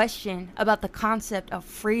or question about the concept of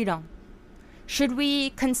freedom. Should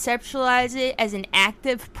we conceptualize it as an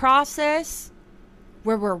active process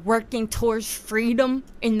where we're working towards freedom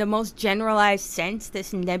in the most generalized sense,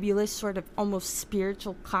 this nebulous sort of almost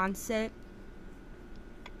spiritual concept,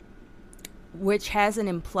 which has an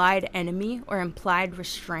implied enemy or implied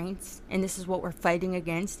restraints, and this is what we're fighting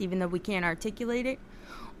against, even though we can't articulate it?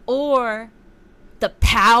 Or the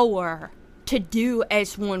power to do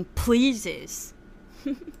as one pleases?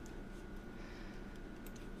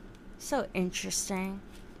 So interesting.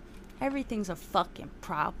 Everything's a fucking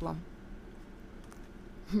problem.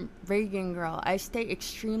 Reagan girl, I stay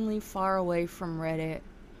extremely far away from Reddit.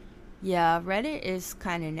 Yeah, Reddit is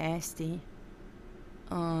kind of nasty.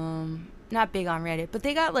 Not big on Reddit, but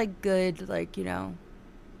they got like good, like, you know,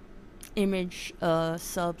 image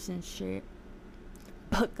subs and shit.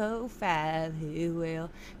 Bucko 5, who will?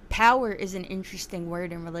 Power is an interesting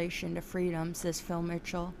word in relation to freedom, says Phil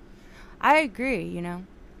Mitchell. I agree, you know.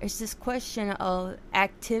 It's this question of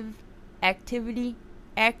active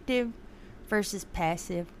versus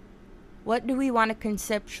passive. What do we want to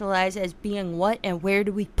conceptualize as being what, and where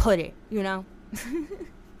do we put it, you know?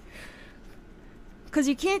 Because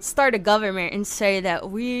you can't start a government and say that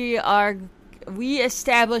we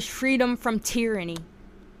establish freedom from tyranny.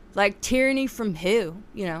 Like, tyranny from who,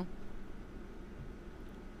 you know?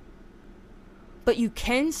 But you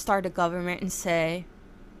can start a government and say,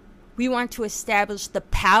 we want to establish the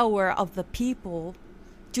power of the people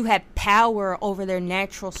to have power over their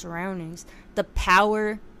natural surroundings. The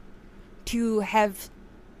power to have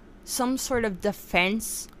some sort of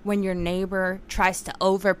defense when your neighbor tries to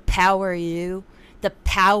overpower you. The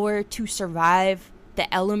power to survive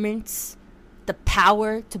the elements. The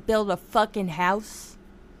power to build a fucking house.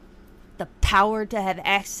 The power to have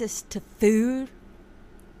access to food.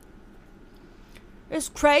 It's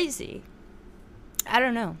crazy. I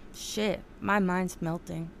don't know. Shit. My mind's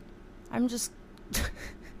melting. I'm just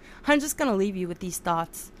gonna leave you with these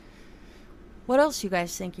thoughts. What else you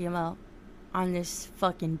guys thinking about on this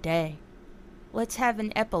fucking day? Let's have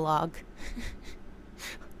an epilogue.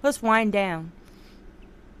 Let's wind down.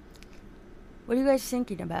 What are you guys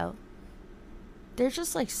thinking about? There's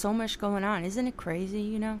just like so much going on. Isn't it crazy,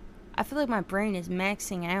 you know? I feel like my brain is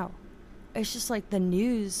maxing out. It's just like the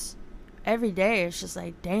news every day. It's just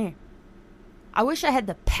like, damn. I wish I had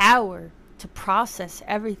the power to process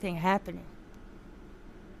everything happening.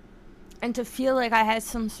 And to feel like I had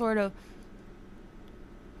some sort of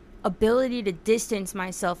ability to distance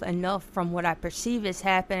myself enough from what I perceive is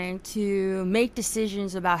happening to make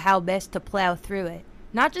decisions about how best to plow through it.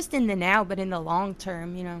 Not just in the now, but in the long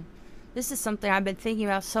term, you know. This is something I've been thinking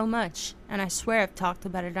about so much, and I swear I've talked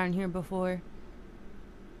about it on here before.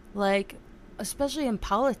 Like, especially in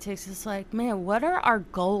politics, it's like, man, what are our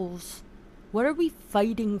goals? What are we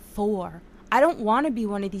fighting for? I don't want to be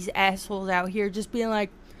one of these assholes out here just being like,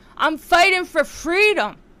 I'm fighting for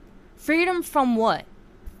freedom. Freedom from what?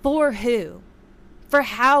 For who? For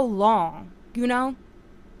how long? You know?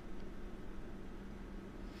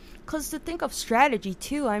 Because to think of strategy,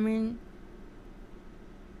 too, I mean,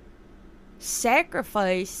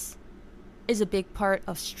 sacrifice is a big part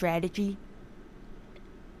of strategy.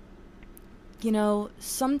 You know,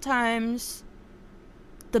 sometimes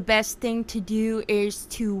the best thing to do is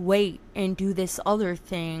to wait and do this other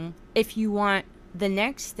thing if you want the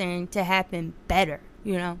next thing to happen better,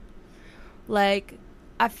 you know? Like,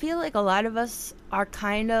 I feel like a lot of us are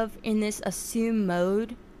kind of in this assumed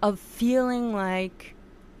mode of feeling like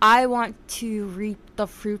I want to reap the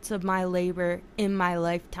fruits of my labor in my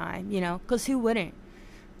lifetime, you know? Because who wouldn't?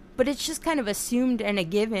 But it's just kind of assumed and a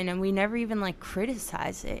given, and we never even, like,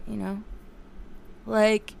 criticize it, you know?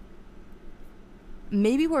 Like,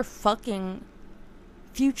 maybe we're fucking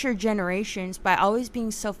future generations by always being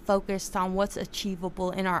so focused on what's achievable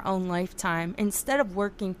in our own lifetime instead of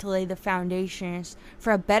working to lay the foundations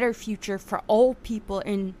for a better future for all people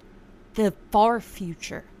in the far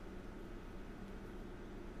future.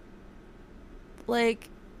 Like,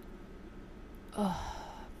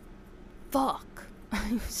 fuck.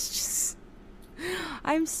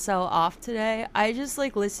 I'm so off today. I just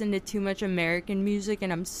like listened to too much American music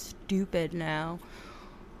and I'm stupid now.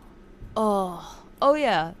 Oh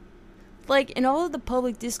yeah. Like, in all of the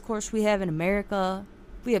public discourse we have in America,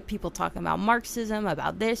 we have people talking about Marxism,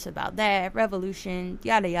 about this, about that, revolution,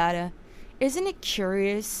 yada yada. Isn't it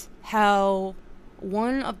curious how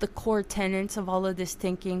one of the core tenets of all of this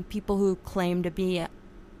thinking, people who claim to be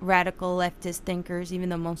radical leftist thinkers, even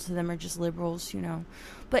though most of them are just liberals, you know,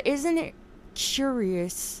 but isn't it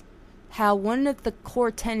curious how one of the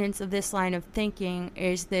core tenets of this line of thinking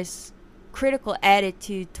is this critical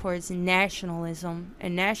attitude towards nationalism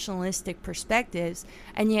and nationalistic perspectives,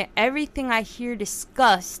 and yet everything I hear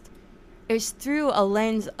discussed is through a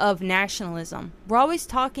lens of nationalism. We're always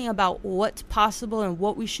talking about what's possible and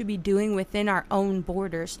what we should be doing within our own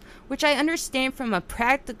borders, which I understand from a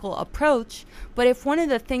practical approach, but if one of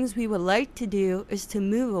the things we would like to do is to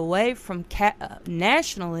move away from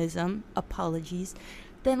nationalism,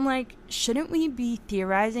 then, like, shouldn't we be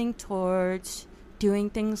theorizing towards doing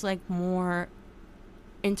things like more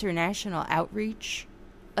international outreach,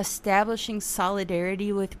 establishing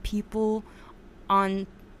solidarity with people on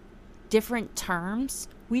different terms?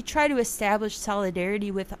 We try to establish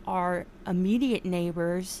solidarity with our immediate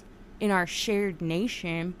neighbors in our shared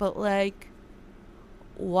nation, but like,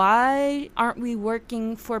 why aren't we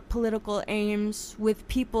working for political aims with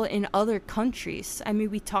people in other countries? I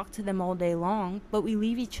mean, we talk to them all day long, but we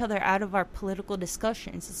leave each other out of our political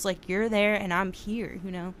discussions. It's like, you're there and I'm here,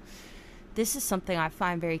 you know? This is something I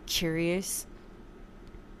find very curious.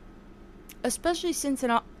 Especially since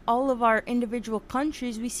in all of our individual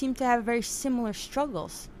countries, we seem to have very similar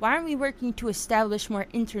struggles. Why aren't we working to establish more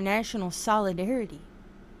international solidarity?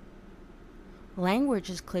 Language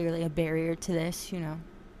is clearly a barrier to this, you know.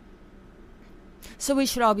 So we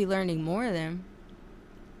should all be learning more of them.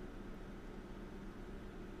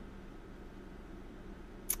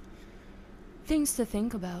 Things to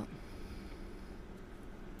think about.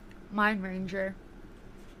 Mind Ranger.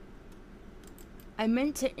 I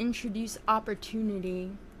meant to introduce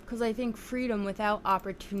opportunity because I think freedom without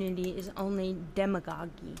opportunity is only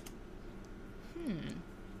demagogy.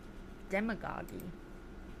 Demagogy.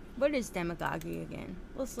 What is demagogy again?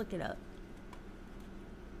 Let's look it up.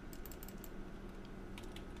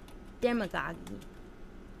 Demagogy.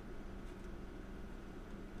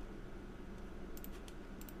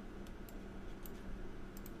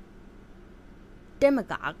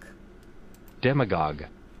 Demagogue. Demagogue.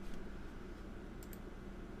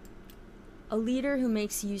 A leader who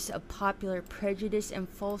makes use of popular prejudice and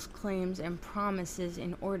false claims and promises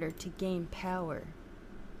in order to gain power.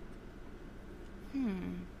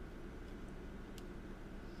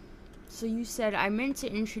 So you said, I meant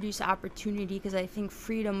to introduce opportunity because I think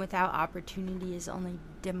freedom without opportunity is only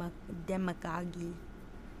demagogy.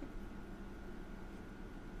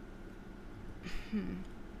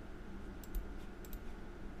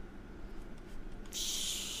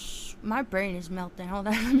 My brain is melting. Hold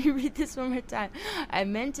on, let me read this one more time. I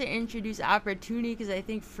meant to introduce opportunity because I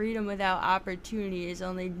think freedom without opportunity is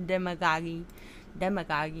only demagogy.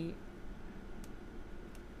 Demagogy.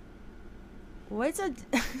 What's a...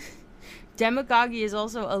 Demagogy is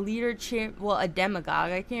also a leader a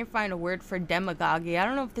demagogue. I can't find a word for demagogy. I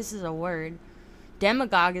don't know if this is a word.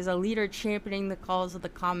 Demagogue is a leader championing the cause of the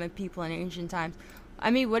common people in ancient times. I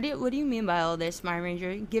mean, what do you mean by all this, Mind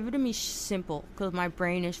Ranger? Give it to me simple, because my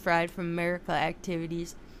brain is fried from America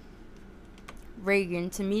activities. Reagan,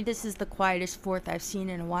 to me this is the quietest fourth I've seen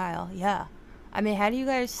in a while. Yeah. I mean, how do you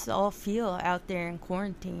guys all feel out there in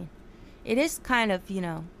quarantine? It is kind of,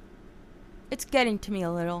 it's getting to me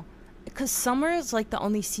a little. Because summer is like the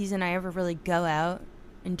only season I ever really go out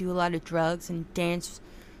and do a lot of drugs and dance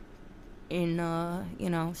in,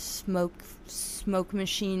 smoke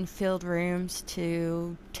machine filled rooms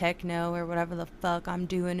to techno or whatever the fuck I'm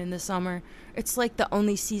doing in the summer. It's like the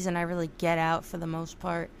only season I really get out for the most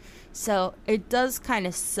part. So it does kind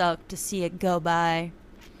of suck to see it go by.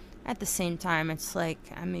 At the same time, it's like,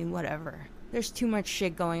 I mean, whatever. There's too much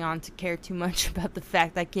shit going on to care too much about the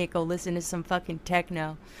fact I can't go listen to some fucking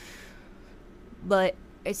techno. But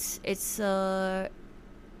it's getting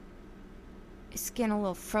a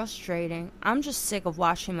little frustrating. I'm just sick of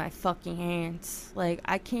washing my fucking hands. Like,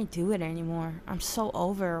 I can't do it anymore. I'm so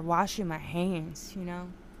over washing my hands,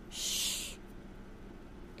 Shh.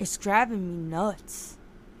 It's driving me nuts.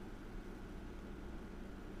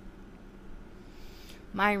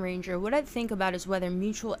 Mind Ranger, what I think about is whether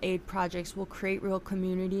mutual aid projects will create real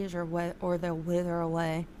communities or they'll wither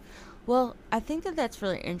away. Well, I think that's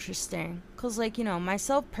really interesting. Because,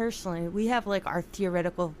 myself personally, we have, our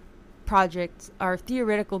theoretical project, our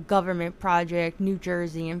theoretical government project, New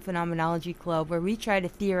Jersey and Phenomenology Club, where we try to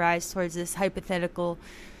theorize towards this hypothetical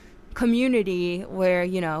community where,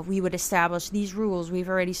 we would establish these rules. We've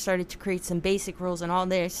already started to create some basic rules and all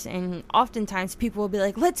this. And oftentimes people will be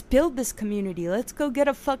like, let's build this community. Let's go get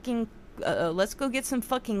let's go get some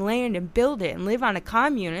fucking land and build it and live on a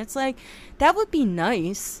commune. It's like, that would be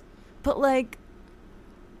nice. But, like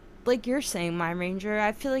you're saying, Mind Ranger,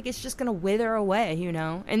 I feel like it's just going to wither away,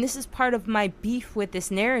 And this is part of my beef with this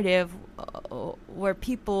narrative where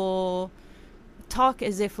people talk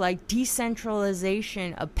as if,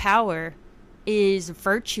 decentralization of power is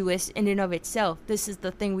virtuous in and of itself. This is the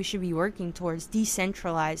thing we should be working towards,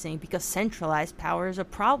 decentralizing, because centralized power is a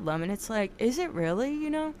problem. And it's like, is it really,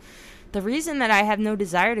 The reason that I have no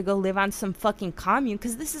desire to go live on some fucking commune,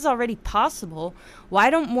 because this is already possible. Why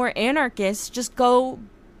don't more anarchists just go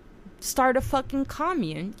start a fucking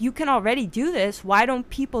commune? You can already do this. Why don't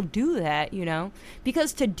people do that,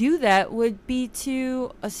 Because to do that would be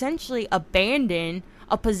to essentially abandon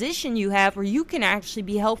a position you have where you can actually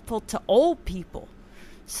be helpful to old people.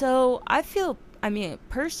 So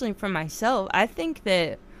personally for myself, I think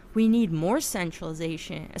that we need more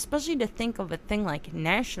centralization, especially to think of a thing like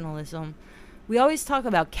nationalism. We always talk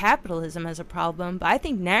about capitalism as a problem, but I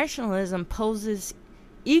think nationalism poses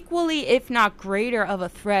equally, if not greater, of a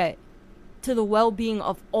threat to the well-being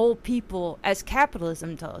of all people as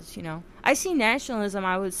capitalism does, I see nationalism,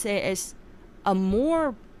 I would say, as a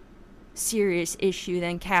more serious issue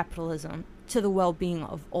than capitalism to the well-being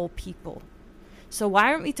of all people. So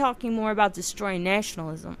why aren't we talking more about destroying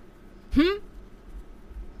nationalism?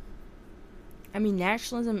 I mean,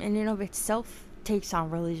 nationalism in and of itself takes on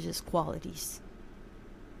religious qualities.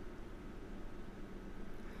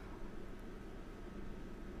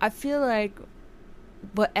 I feel like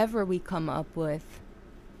whatever we come up with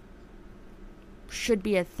should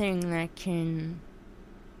be a thing that can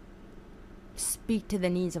speak to the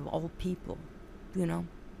needs of all people,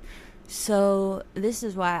 So this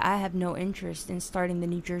is why I have no interest in starting the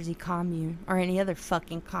New Jersey commune or any other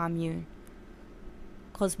fucking commune.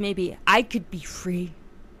 Because maybe I could be free.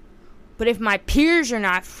 But if my peers are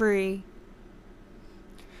not free,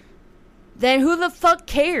 then who the fuck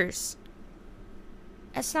cares?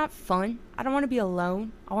 That's not fun. I don't want to be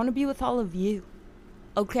alone. I want to be with all of you.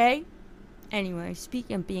 Okay? Anyway,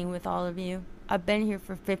 speaking of being with all of you, I've been here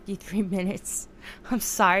for 53 minutes. I'm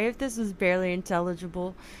sorry if this was barely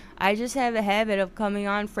intelligible. I just have a habit of coming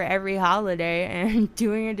on for every holiday and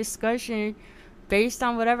doing a discussion based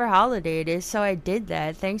on whatever holiday it is, so I did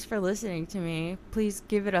that. Thanks for listening to me. Please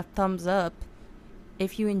give it a thumbs up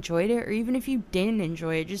if you enjoyed it, or even if you didn't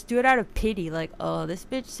enjoy it. Just do it out of pity, like, oh, this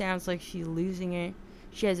bitch sounds like she's losing it.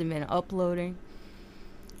 She hasn't been uploading.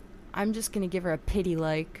 I'm just gonna give her a pity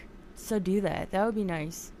like. So do that. That would be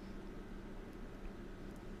nice.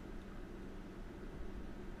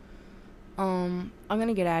 I'm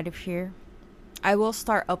gonna get out of here. I will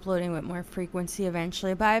start uploading with more frequency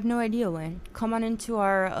eventually, but I have no idea when. Come on into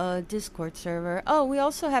our Discord server. Oh, we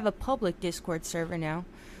also have a public Discord server now.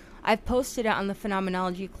 I've posted it on the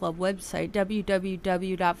Phenomenology Club website,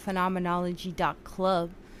 www.phenomenology.club.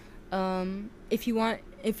 If you don't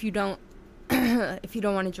if you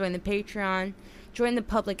don't want to join the Patreon, join the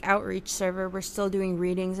public outreach server. We're still doing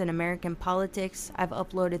readings in American politics. I've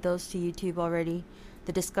uploaded those to YouTube already.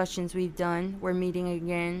 The discussions we've done. We're meeting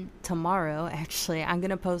again tomorrow, actually. I'm going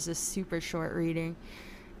to post a super short reading.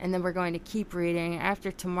 And then we're going to keep reading.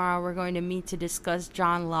 After tomorrow, we're going to meet to discuss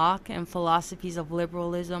John Locke and philosophies of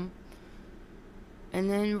liberalism. And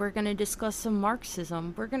then we're going to discuss some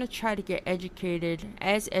Marxism. We're going to try to get educated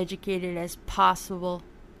as possible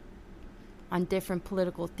on different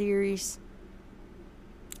political theories.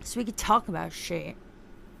 So we could talk about shit.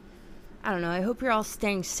 I don't know. I hope you're all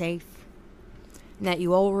staying safe. And that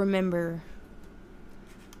you all remember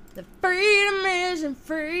the freedom isn't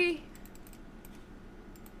free.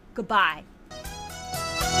 Goodbye.